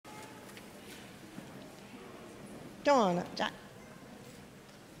Come on up, Jack.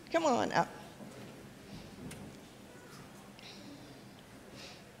 Come on up.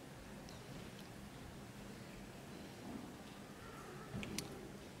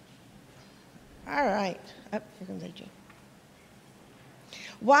 All right. Up, here comes Adrian.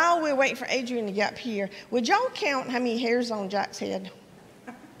 While we're waiting for Adrian to get up here, would y'all count how many hairs on Jack's head?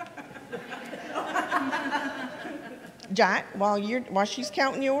 Jack, while she's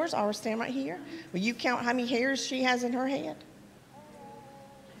counting yours, I'll stand right here. Will you count how many hairs she has in her head?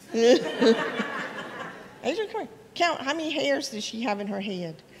 Adrian, come here. Count how many hairs does she have in her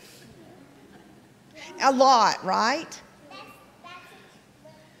head? A lot, right?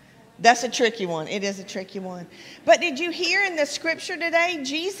 That's a tricky one. It is a tricky one. But did you hear in the scripture today,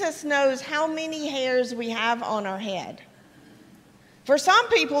 Jesus knows how many hairs we have on our head. For some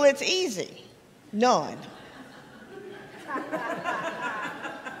people, it's easy. None.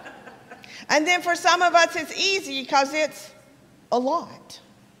 And then for some of us, it's easy because it's a lot,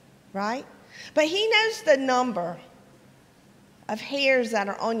 right? But he knows the number of hairs that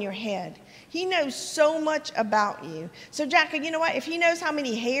are on your head. He knows so much about you. So, Jackie, you know what? If he knows how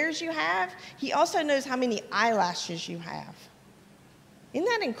many hairs you have, he also knows how many eyelashes you have. Isn't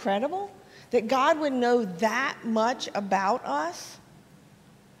that incredible? That God would know that much about us?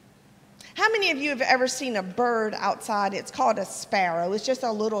 How many of you have ever seen a bird outside? It's called a sparrow. It's just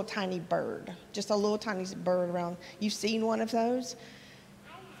a little tiny bird. Just a little tiny bird around. You've seen one of those?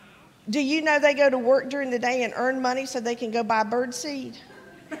 Do you know they go to work during the day and earn money so they can go buy bird seed?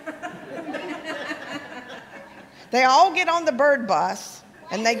 They all get on the bird bus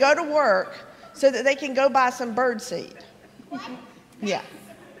and they go to work so that they can go buy some bird seed. Yeah.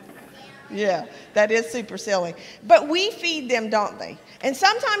 Yeah, that is super silly. But we feed them, don't they? And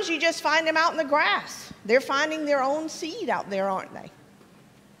sometimes you just find them out in the grass. They're finding their own seed out there, aren't they?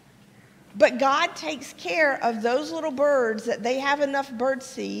 But God takes care of those little birds that they have enough bird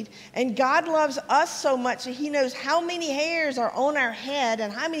seed. And God loves us so much that he knows how many hairs are on our head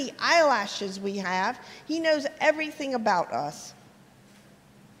and how many eyelashes we have. He knows everything about us.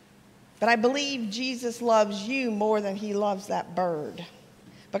 But I believe Jesus loves you more than he loves that bird.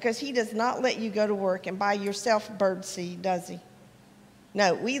 Because he does not let you go to work and buy yourself bird seed, does he?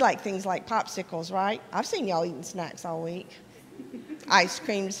 No, we like things like popsicles, right? I've seen y'all eating snacks all week. Ice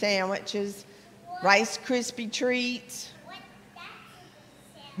cream sandwiches, Rice Krispie treats.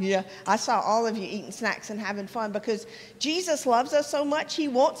 Yeah, I saw all of you eating snacks and having fun because Jesus loves us so much, he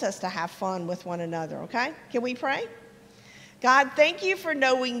wants us to have fun with one another, okay? Can we pray? God, thank you for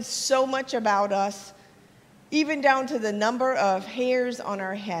knowing so much about us, even down to the number of hairs on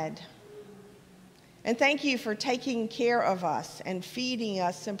our head. And thank you for taking care of us and feeding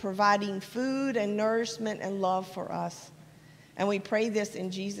us and providing food and nourishment and love for us. And we pray this in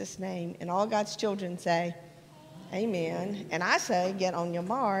Jesus' name. And all God's children say, amen. And I say, get on your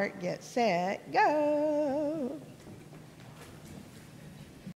mark, get set, go.